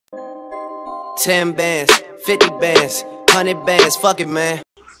10 bands, 50 bands, 100 bands, fuck it, man.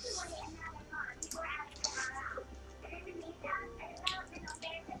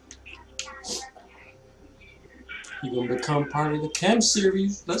 You're gonna become part of the KEM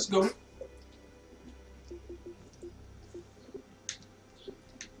series. Let's go.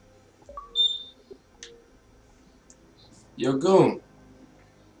 Yo, Goon.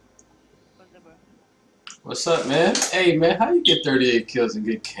 What's up, man? Hey, man, how you get 38 kills and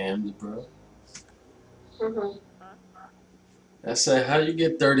get KEM'd, bro? I said, how you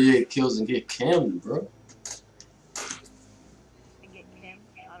get 38 kills and get KEM'd, bro? Get KEM?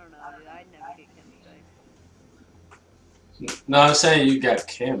 I don't know, dude. I'd never get KEM. No, I'm saying you got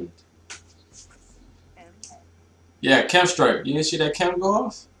KEM'd. KEM? Yeah, KEM strike. You didn't see that KEM go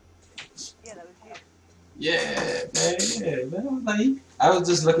off? Yeah, that was you. Yeah, man. I was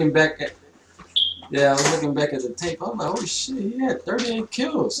just looking back at. Yeah, I was looking back at the tape. I was like, oh shit, he had 38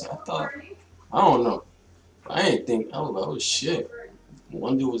 kills. I thought, I don't know. I ain't think. I was like, oh shit.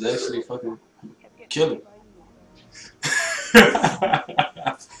 One dude was actually fucking killing.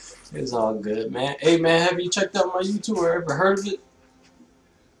 It's all good, man. Hey, man, have you checked out my YouTube or ever heard of it?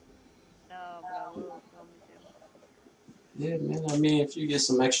 No, but I will. Yeah, man. I mean, if you get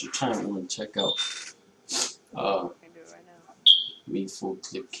some extra time, I want to check out. I can do it right now. Me, Full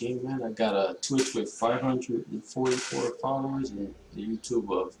Clip King, man. I got a Twitch with 544 followers and a YouTube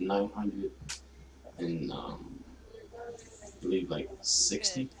of 900 and I believe like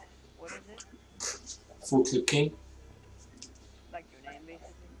 60. What is it? Full Clip King. Like your name,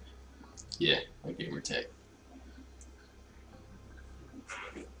 basically. Yeah, my gamer tag.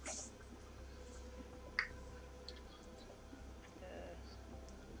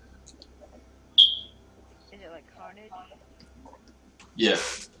 Is it like Carnage? Yeah.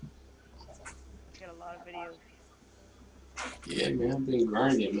 Got a lot of videos. Yeah, man, I've been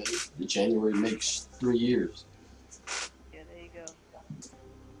grinding, man. In January makes 3 years. Yeah, there you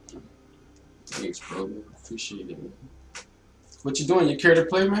go. Thanks, bro. Man. Appreciate it, man. What you doing? You care to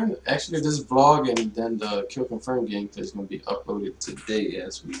play, man? Actually, this vlog and then the KillComfirmed gameplay is going to be uploaded today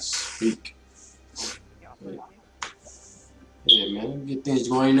as we speak. Yeah, man. Get things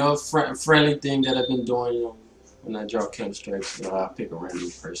going. You know, friendly thing that I've been doing, you know, when I drop KEM strikes, you know, I'll pick a random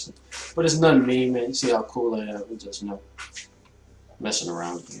person. But it's nothing mean, man. You see how cool I am. I'm just, you know, messing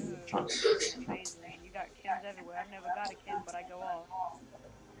around. You know, trying to. Amazing. You got KEMs everywhere. I've never got a KEM, but I go off.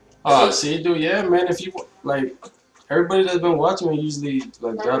 Oh, see, you do, yeah, man. If you, like, everybody that's been watching me usually,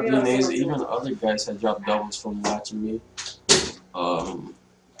 like, drop DNAs. Even other guys have dropped doubles from watching me.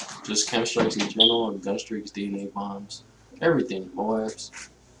 Just KEM strikes in general, gun streaks, DNA bombs, everything. Moabs.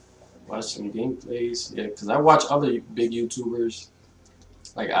 Watch some gameplays, yeah, because I watch other big YouTubers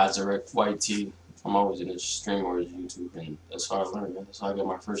like Azarek, YT. I'm always in his stream or his YouTube, and that's how I learned, man. That's how I got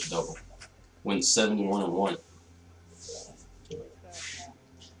my first double. Win 71-1. So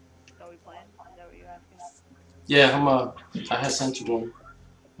we playing? Is that what you're asking? Yeah, I had sent you one.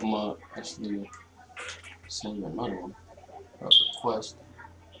 I'm actually send you another one. A request.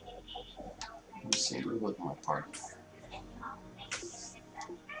 Let me see, where was my party?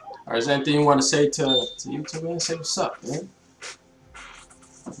 Alright, is there anything you want to say to YouTube, man? Say what's up, man.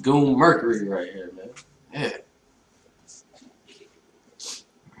 Goon Mercury right here, man. Yeah.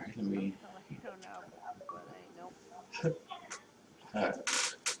 Alright, let me. Alright.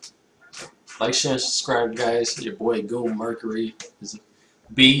 Like, share, and subscribe, guys. Your boy Goon Mercury is a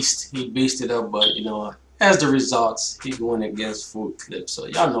beast. He beasted up, but you know, as the results, he going against Full Clip. So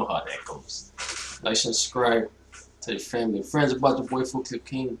y'all know how that goes. Like, share, and subscribe. Tell your family and friends about the boy Full Clip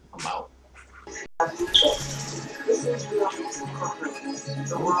King. I'm out. Oh,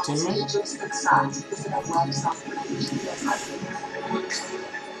 teammate.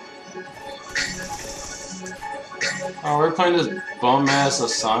 Oh, we're playing this bum ass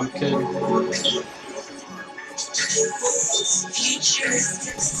Assam kid.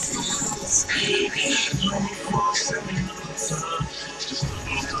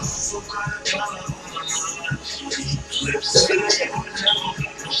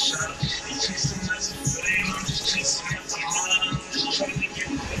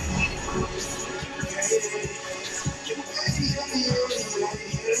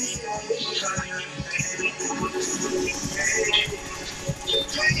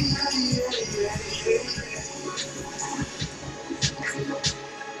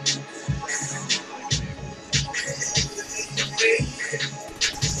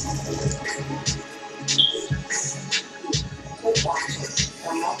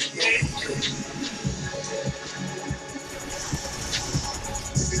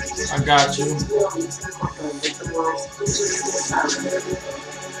 I got you.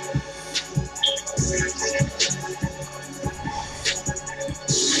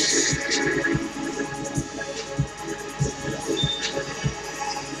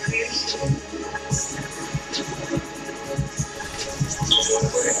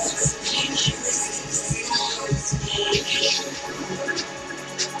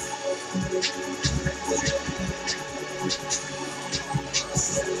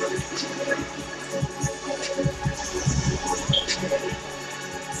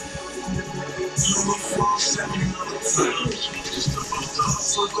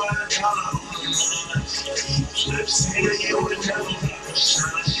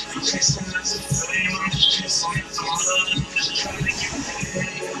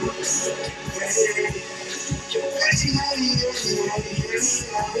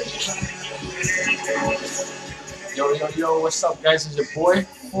 Yo, what's up, guys? It's your boy,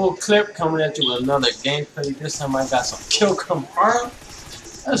 Full Clip, coming at you with another gameplay. This time I got some KillComfirmed.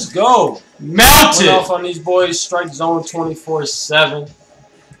 Let's go. Melted! Went off on these boys, StrikeZone 24/7.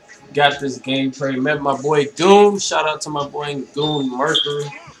 Got this gameplay. Met my boy Goon. Shout out to my boy Goon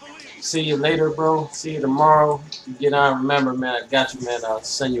Mercury. See you later, bro. See you tomorrow. You get on, remember, man, I got you, man. I'll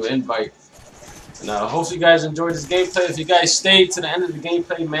send you an invite. And I hope you guys enjoyed this gameplay. If you guys stayed to the end of the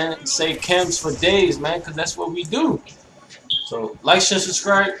gameplay, man, say KEMs for days, man, because that's what we do. So, like, share,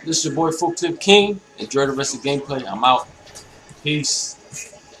 subscribe. This is your boy, Full Clip King. Enjoy the rest of the gameplay. I'm out. Peace.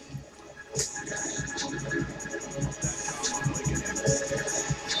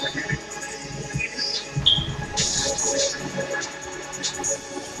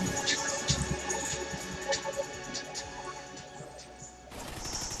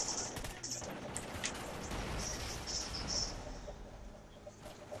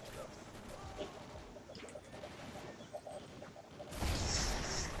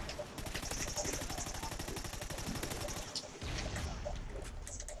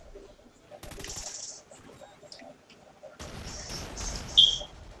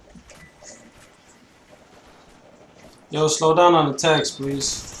 Yo, slow down on the text,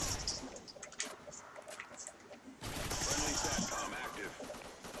 please.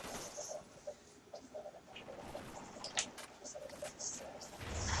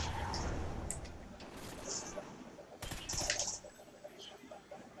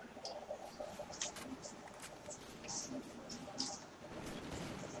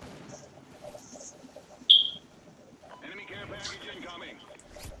 Enemy care package incoming.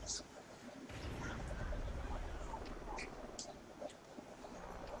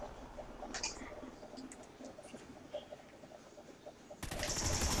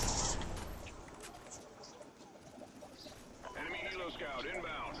 Enemy helo scout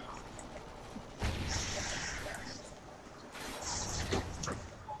inbound.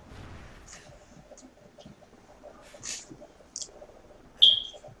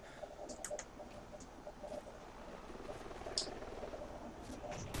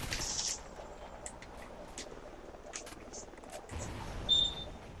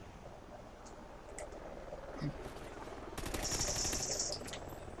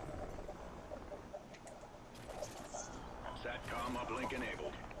 SATCOM uplink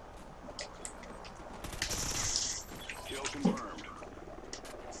enabled. Kill confirmed.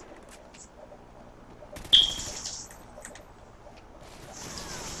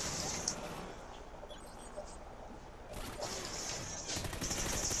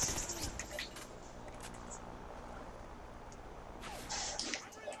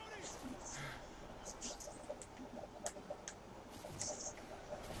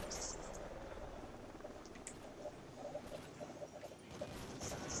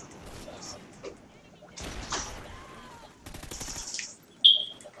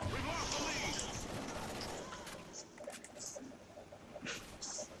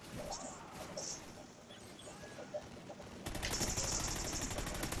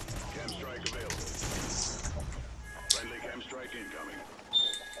 KEM strike available. Friendly KEM strike incoming.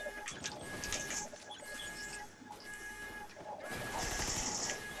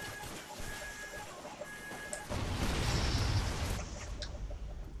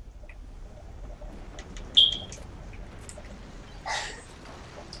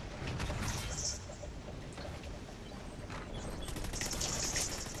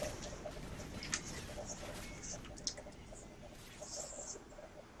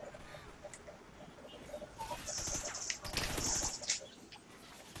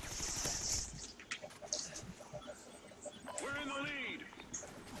 We're in the lead.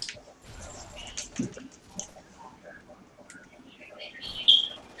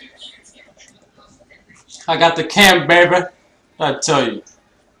 I got the KEM, baby. I tell you.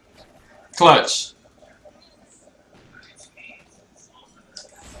 Clutch.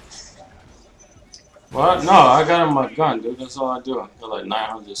 What? No, I got on my gun, dude. That's all I do. I got like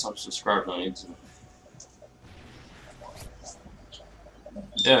 900 some subscribers on YouTube.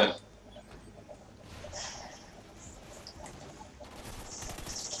 Yeah.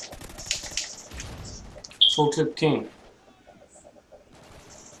 Full Clip King.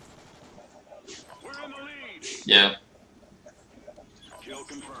 We're in the lead. Yeah. Kill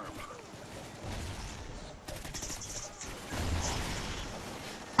confirmed.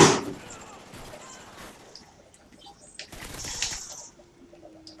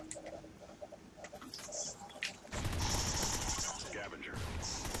 Scavenger.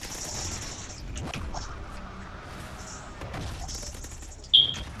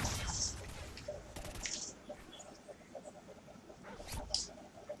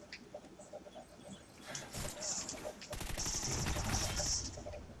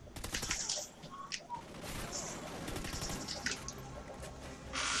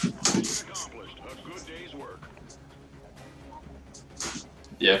 Mission accomplished. A good day's work.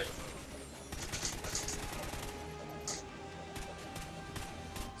 Yeah.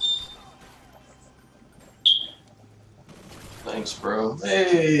 Thanks, bro.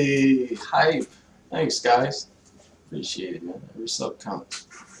 Hey, hype. Thanks, guys. Appreciate it, man. Every sub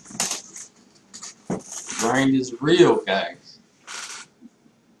counts. Grind is real, guys.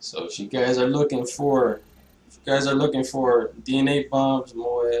 So if you guys are looking for, DNA bombs,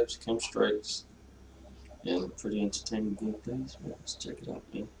 Moabs, KEM strikes, and pretty entertaining gameplays, man, let's check it out,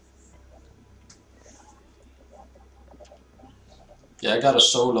 man. Yeah, I got a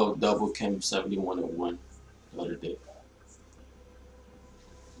solo double KEM 71-1 the other day.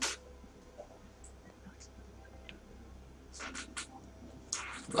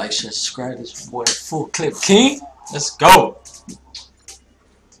 Like, share, subscribe. This boy Full Clip King. Let's go.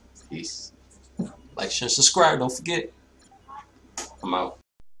 Peace. Like, share, subscribe. Don't forget. I'm out.